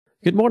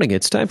Good morning.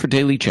 It's time for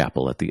Daily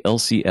Chapel at the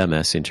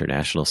LCMS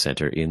International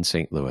Center in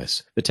St.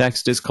 Louis. The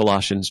text is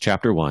Colossians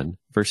chapter 1,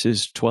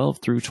 verses 12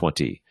 through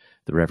 20.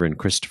 The Reverend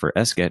Christopher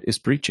Esget is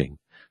preaching.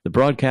 The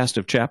broadcast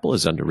of chapel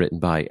is underwritten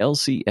by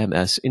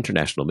LCMS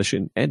International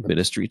Mission and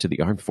Ministry to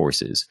the Armed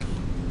Forces.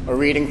 A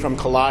reading from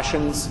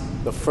Colossians,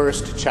 the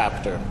first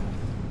chapter.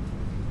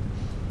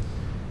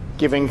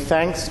 Giving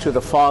thanks to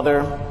the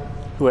Father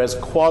who has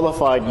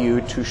qualified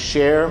you to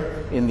share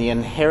in the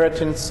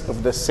inheritance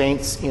of the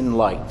saints in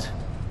light.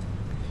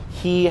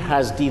 He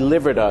has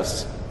delivered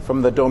us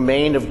from the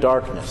domain of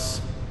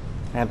darkness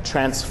and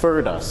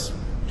transferred us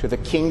to the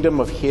kingdom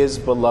of his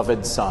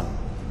beloved Son,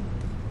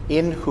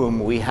 in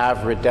whom we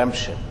have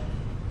redemption,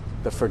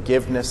 the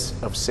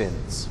forgiveness of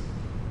sins.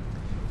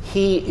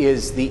 He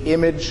is the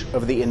image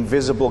of the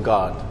invisible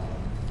God,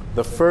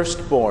 the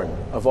firstborn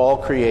of all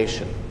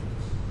creation.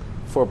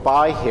 For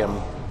by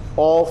him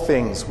all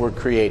things were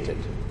created,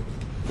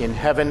 in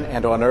heaven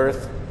and on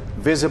earth,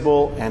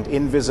 visible and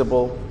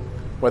invisible,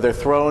 whether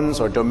thrones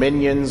or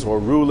dominions or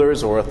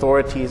rulers or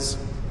authorities.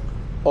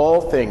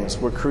 All things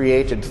were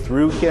created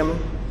through him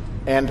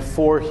and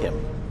for him.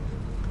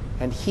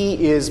 And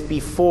he is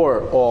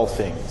before all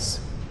things,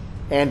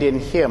 and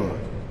in him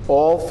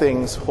all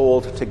things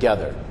hold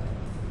together.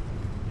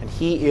 And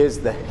he is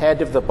the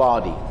head of the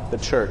body, the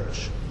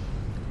church.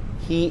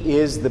 He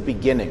is the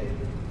beginning,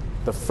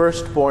 the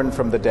firstborn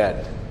from the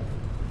dead,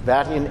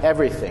 that in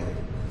everything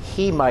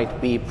he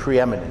might be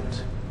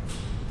preeminent.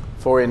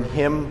 For in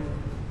him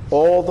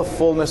all the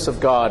fullness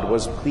of God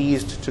was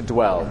pleased to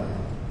dwell,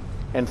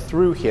 and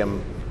through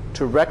him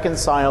to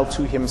reconcile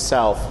to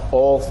himself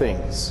all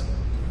things,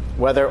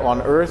 whether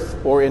on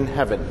earth or in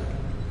heaven,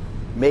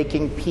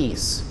 making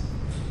peace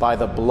by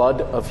the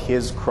blood of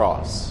his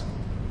cross.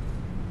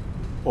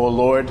 O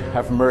Lord,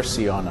 have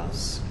mercy on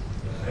us.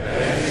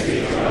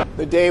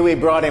 The day we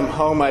brought him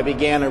home, I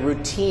began a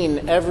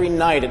routine every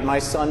night at my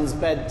son's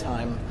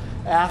bedtime.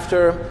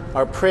 After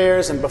our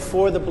prayers and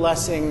before the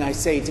blessing, I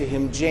say to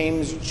him,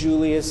 James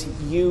Julius,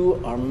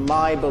 you are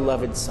my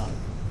beloved son.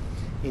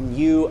 In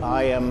you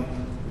I am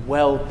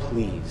well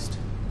pleased.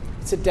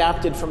 It's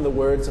adapted from the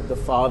words of the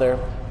Father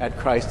at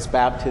Christ's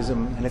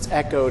baptism, and it's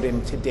echoed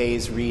in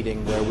today's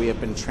reading, where we have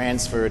been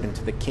transferred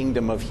into the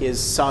kingdom of his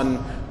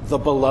Son, the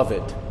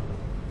Beloved.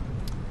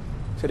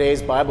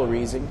 Today's Bible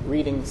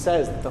reading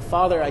says that the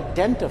Father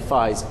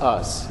identifies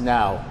us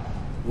now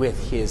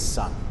with his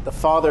Son. The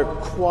Father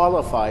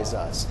qualifies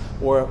us,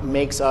 or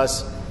makes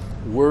us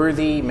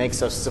worthy,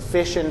 makes us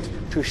sufficient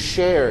to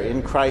share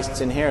in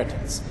Christ's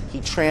inheritance. He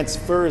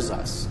transfers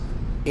us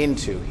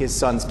into his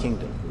Son's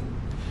kingdom.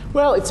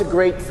 Well, it's a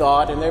great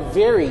thought, and they're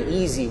very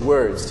easy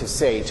words to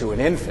say to an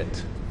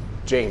infant.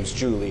 James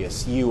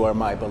Julius, you are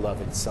my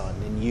beloved son.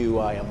 In you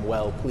I am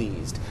well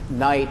pleased.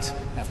 Night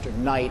after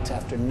night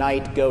after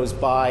night goes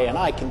by, and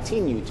I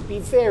continue to be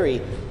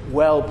very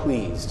well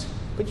pleased.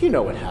 But you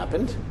know what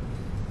happened.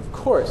 Of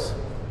course,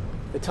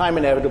 the time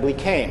inevitably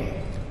came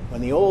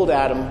when the old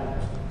Adam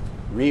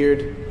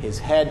reared his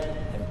head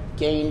and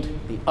gained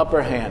the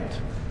upper hand.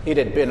 It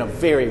had been a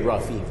very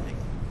rough evening.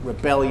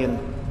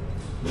 Rebellion,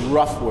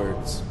 rough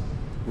words,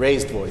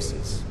 raised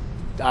voices.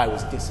 I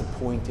was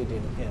disappointed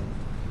in him.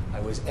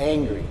 I was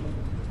angry.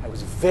 I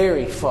was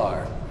very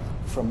far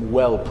from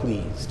well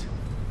pleased.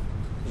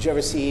 Did you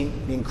ever see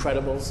The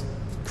Incredibles?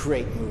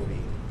 Great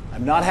movie.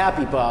 I'm not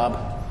happy,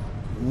 Bob.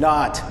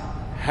 Not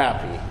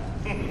happy.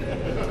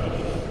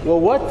 Well,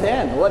 what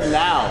then? What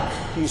now?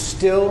 Do you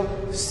still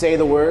say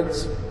the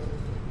words?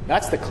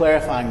 That's the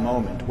clarifying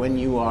moment, when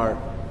you are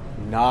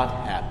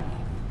not happy,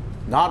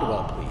 not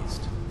well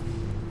pleased,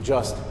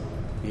 just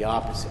the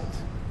opposite.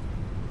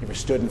 You ever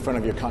stood in front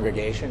of your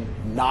congregation,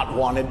 not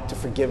wanted to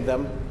forgive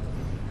them?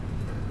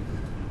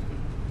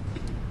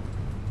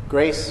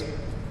 Grace,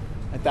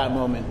 at that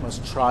moment,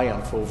 must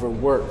triumph over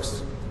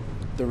works,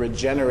 the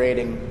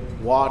regenerating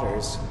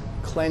waters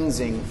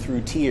cleansing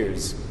through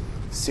tears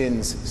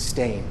sin's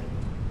stain.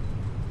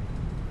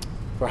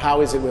 For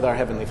how is it with our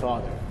Heavenly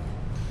Father?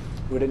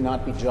 Would it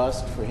not be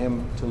just for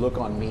him to look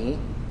on me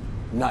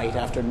night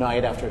after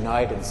night after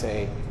night and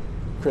say,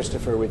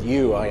 Christopher, with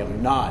you I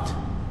am not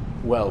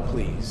well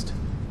pleased?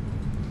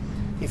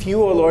 If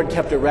you, O Lord,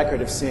 kept a record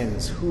of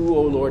sins, who,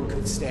 O Lord,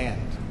 could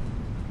stand?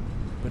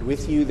 But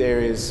with you there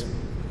is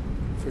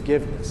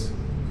forgiveness.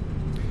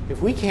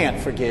 If we can't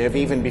forgive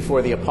even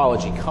before the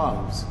apology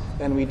comes,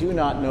 then we do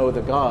not know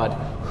the God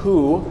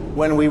who,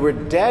 when we were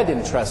dead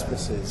in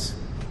trespasses,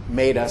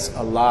 made us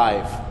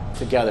alive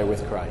together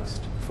with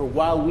Christ. For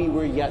while we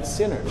were yet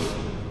sinners,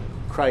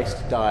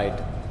 Christ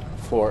died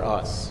for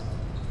us.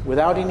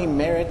 Without any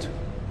merit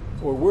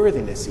or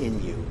worthiness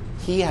in you,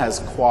 he has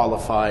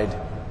qualified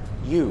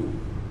you.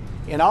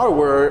 In our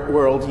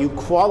world, you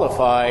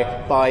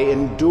qualify by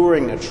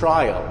enduring a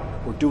trial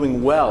or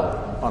doing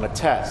well on a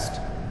test.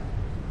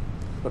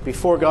 But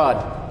before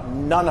God,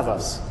 none of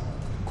us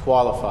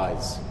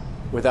qualifies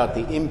without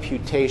the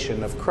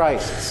imputation of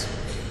Christ's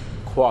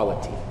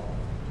quality.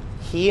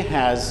 He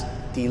has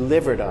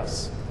delivered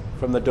us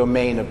from the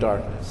domain of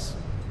darkness.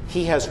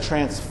 He has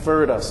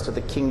transferred us to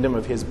the kingdom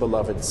of his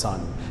beloved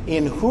Son,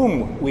 in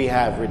whom we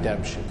have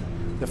redemption,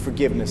 the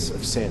forgiveness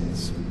of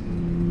sins.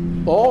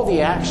 All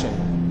the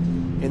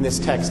action in this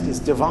text is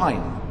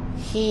divine.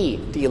 He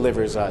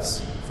delivers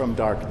us from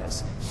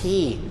darkness.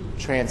 He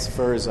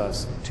transfers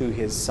us to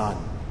his Son.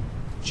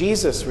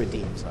 Jesus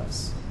redeems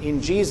us.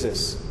 In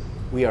Jesus,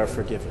 we are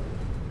forgiven.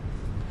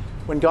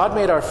 When God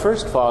made our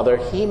first father,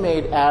 he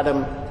made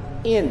Adam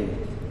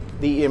in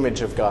the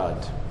image of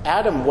God.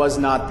 Adam was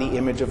not the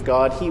image of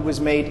God. He was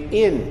made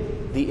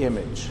in the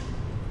image.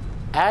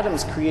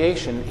 Adam's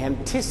creation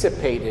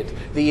anticipated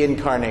the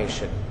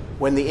incarnation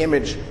when the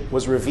image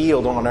was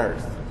revealed on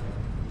earth.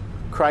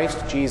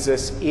 Christ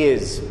Jesus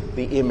is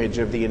the image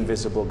of the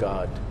invisible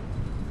God.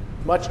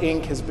 Much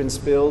ink has been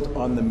spilled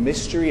on the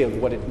mystery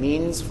of what it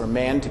means for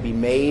man to be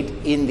made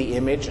in the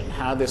image and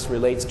how this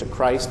relates to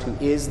Christ, who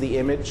is the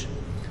image.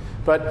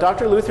 But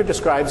Dr. Luther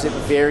describes it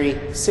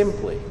very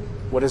simply.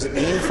 What does it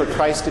mean for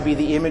Christ to be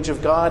the image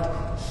of God?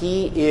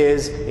 He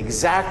is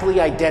exactly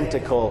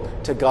identical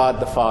to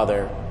God the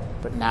Father,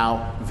 but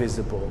now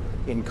visible,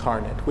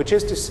 incarnate, which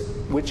is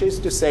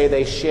to say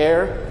they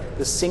share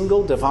the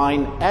single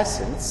divine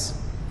essence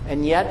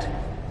and yet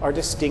are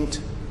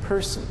distinct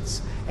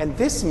persons. And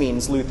this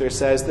means, Luther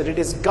says, that it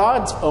is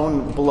God's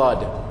own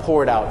blood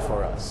poured out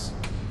for us.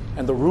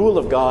 And the rule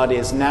of God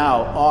is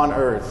now on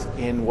earth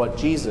in what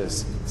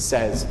Jesus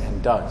says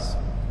and does.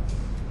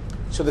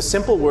 So the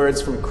simple words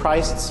from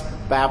Christ's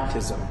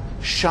baptism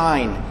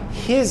shine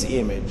his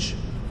image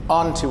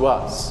onto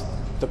us.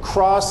 The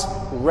cross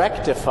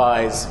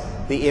rectifies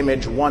the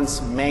image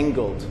once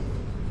mangled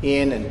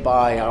in and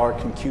by our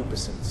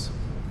concupiscence.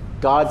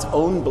 God's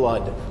own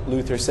blood,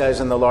 Luther says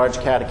in the Large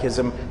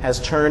Catechism,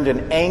 has turned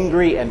an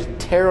angry and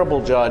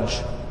terrible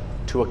judge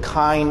to a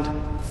kind,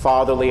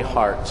 fatherly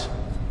heart,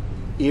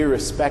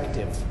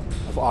 irrespective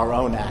of our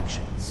own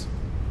actions.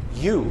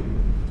 You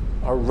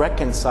are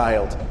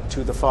reconciled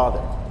to the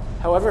Father.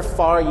 However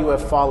far you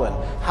have fallen,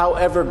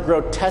 however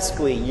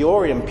grotesquely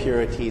your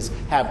impurities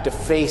have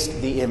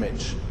defaced the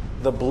image,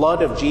 the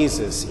blood of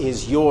Jesus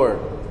is your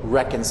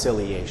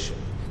reconciliation,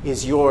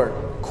 is your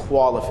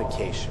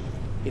qualification.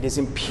 It is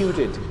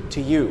imputed to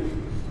you.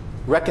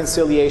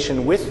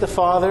 Reconciliation with the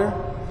Father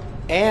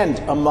and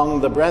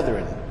among the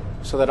brethren,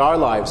 so that our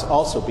lives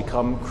also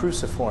become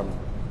cruciform.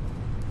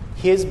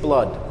 His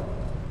blood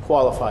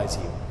qualifies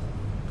you.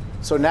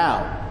 So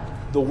now,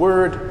 the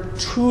word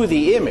 "to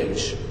the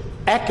image"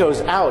 echoes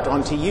out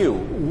onto you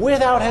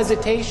without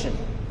hesitation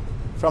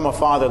from a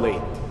fatherly,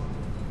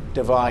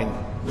 divine,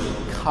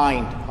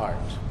 kind heart.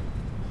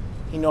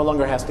 He no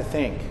longer has to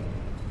think,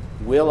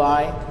 will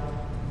I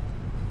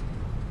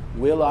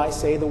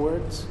say the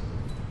words?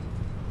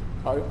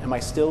 Am I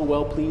still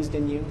well pleased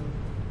in you?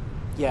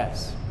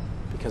 Yes,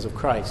 because of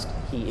Christ,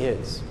 he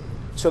is.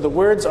 So the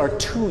words are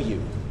to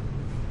you,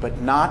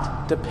 but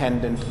not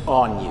dependent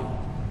on you.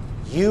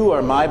 You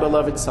are my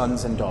beloved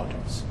sons and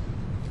daughters.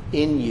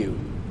 In you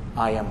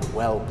I am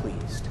well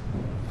pleased.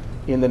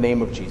 In the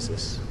name of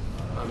Jesus.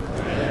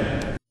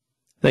 Amen.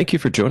 Thank you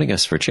for joining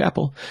us for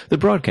Chapel. The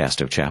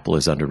broadcast of Chapel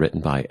is underwritten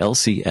by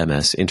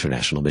LCMS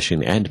International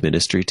Mission and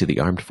Ministry to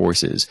the Armed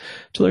Forces.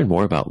 To learn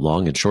more about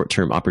long and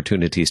short-term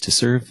opportunities to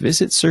serve,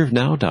 visit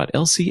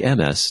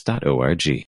servenow.lcms.org.